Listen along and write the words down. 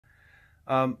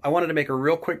I wanted to make a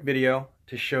real quick video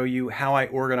to show you how I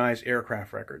organize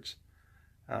aircraft records.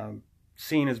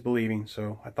 Seeing is believing,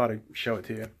 so I thought I'd show it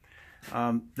to you.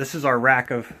 This is our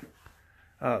rack of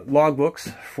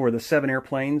logbooks for the 7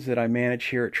 airplanes that I manage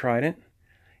here at Trident.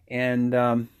 And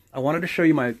I wanted to show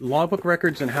you my logbook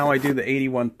records and how I do the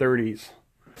 8130s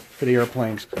for the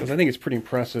airplanes, because I think it's pretty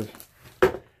impressive.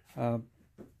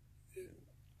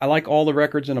 I like all the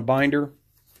records in a binder,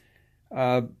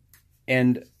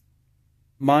 and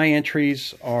my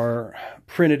entries are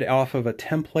printed off of a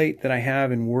template that I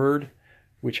have in Word,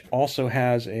 which also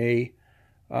has an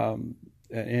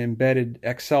embedded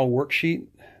Excel worksheet,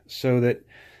 so that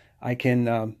I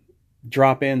can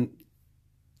drop in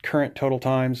current total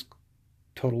times,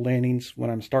 total landings when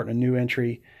I'm starting a new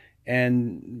entry,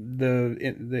 and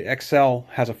the Excel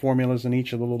has a formulas in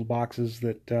each of the little boxes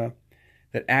that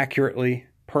that accurately,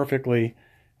 perfectly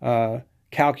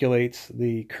calculates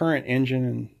the current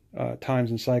engine and times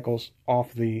and cycles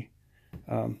off the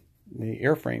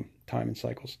airframe time and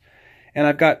cycles. And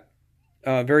I've got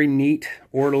very neat,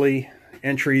 orderly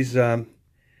entries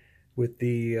with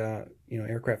the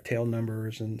aircraft tail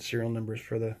numbers and serial numbers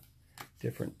for the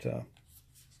different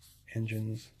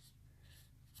engines,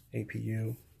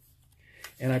 APU.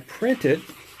 And I print it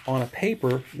on a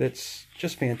paper that's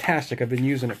just fantastic. I've been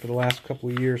using it for the last couple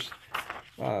of years.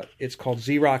 It's called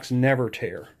Xerox Never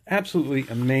Tear. Absolutely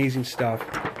amazing stuff.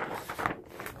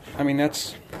 I mean,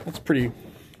 that's pretty.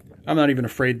 I'm not even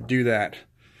afraid to do that.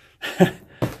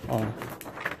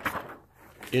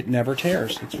 It never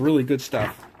tears. It's really good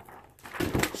stuff.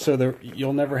 So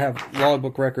you'll never have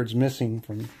logbook records missing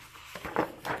from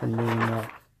being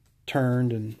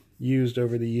turned and used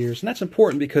over the years. And that's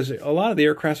important because a lot of the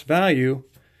aircraft's value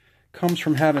comes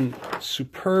from having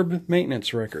superb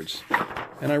maintenance records.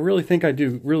 And I really think I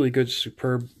do really good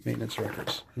superb maintenance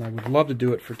records. And I would love to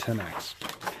do it for 10X.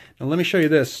 Now let me show you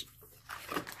this.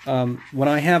 When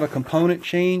I have a component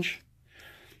change,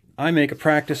 I make a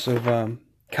practice of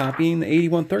copying the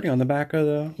 8130 on the back of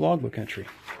the logbook entry.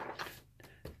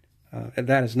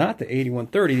 That is not the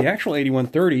 8130. The actual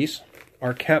 8130s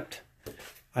are kept.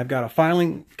 I've got a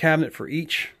filing cabinet for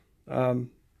each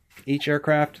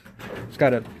aircraft. It's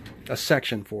got a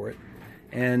section for it,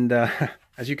 and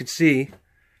as you can see,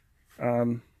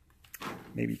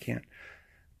 maybe you can't,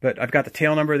 but I've got the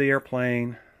tail number of the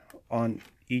airplane on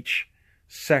each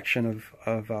section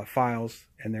of files,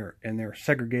 and they're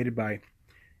segregated by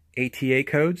ATA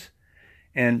codes.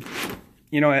 And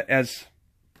as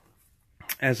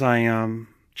I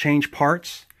change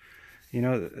parts,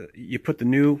 you put the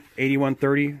new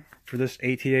 8130 for this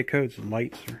ATA code, some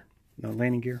lights or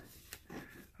landing gear.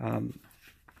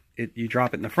 You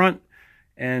drop it in the front,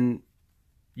 and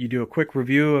you do a quick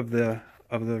review of the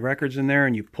records in there,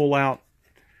 and you pull out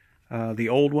the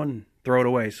old one and throw it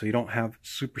away, so you don't have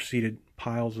superseded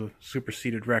piles of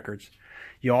superseded records.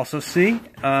 You also see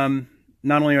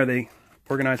not only are they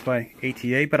organized by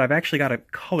ATA, but I've actually got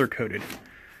it color coded.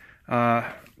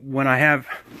 When I have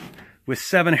with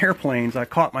 7 airplanes, I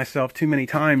caught myself too many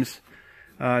times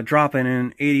dropping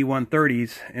in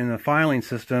 8130s in the filing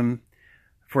system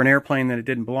for an airplane that it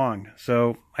didn't belong.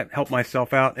 So I helped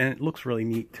myself out, and it looks really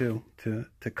neat too to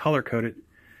color code it,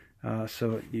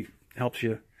 so it helps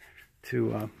you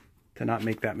to not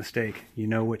make that mistake. You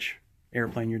know which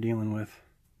airplane you're dealing with,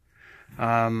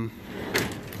 and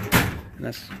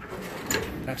that's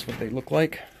what they look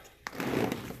like.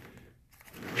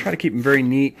 Try to keep them very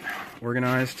neat,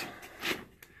 organized.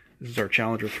 This is our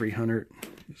Challenger 300.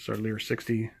 This is our Lear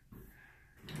 60.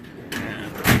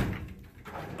 And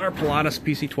our Pilatus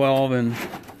PC-12 and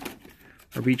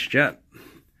our Beach Jet.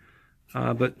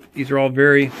 But these are all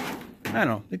very, I don't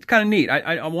know, it's kind of neat.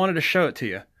 I wanted to show it to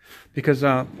you because,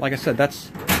 like I said,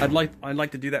 I'd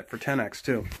like to do that for 10X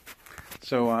too.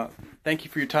 So thank you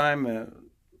for your time.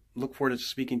 Look forward to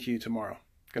speaking to you tomorrow.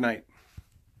 Good night.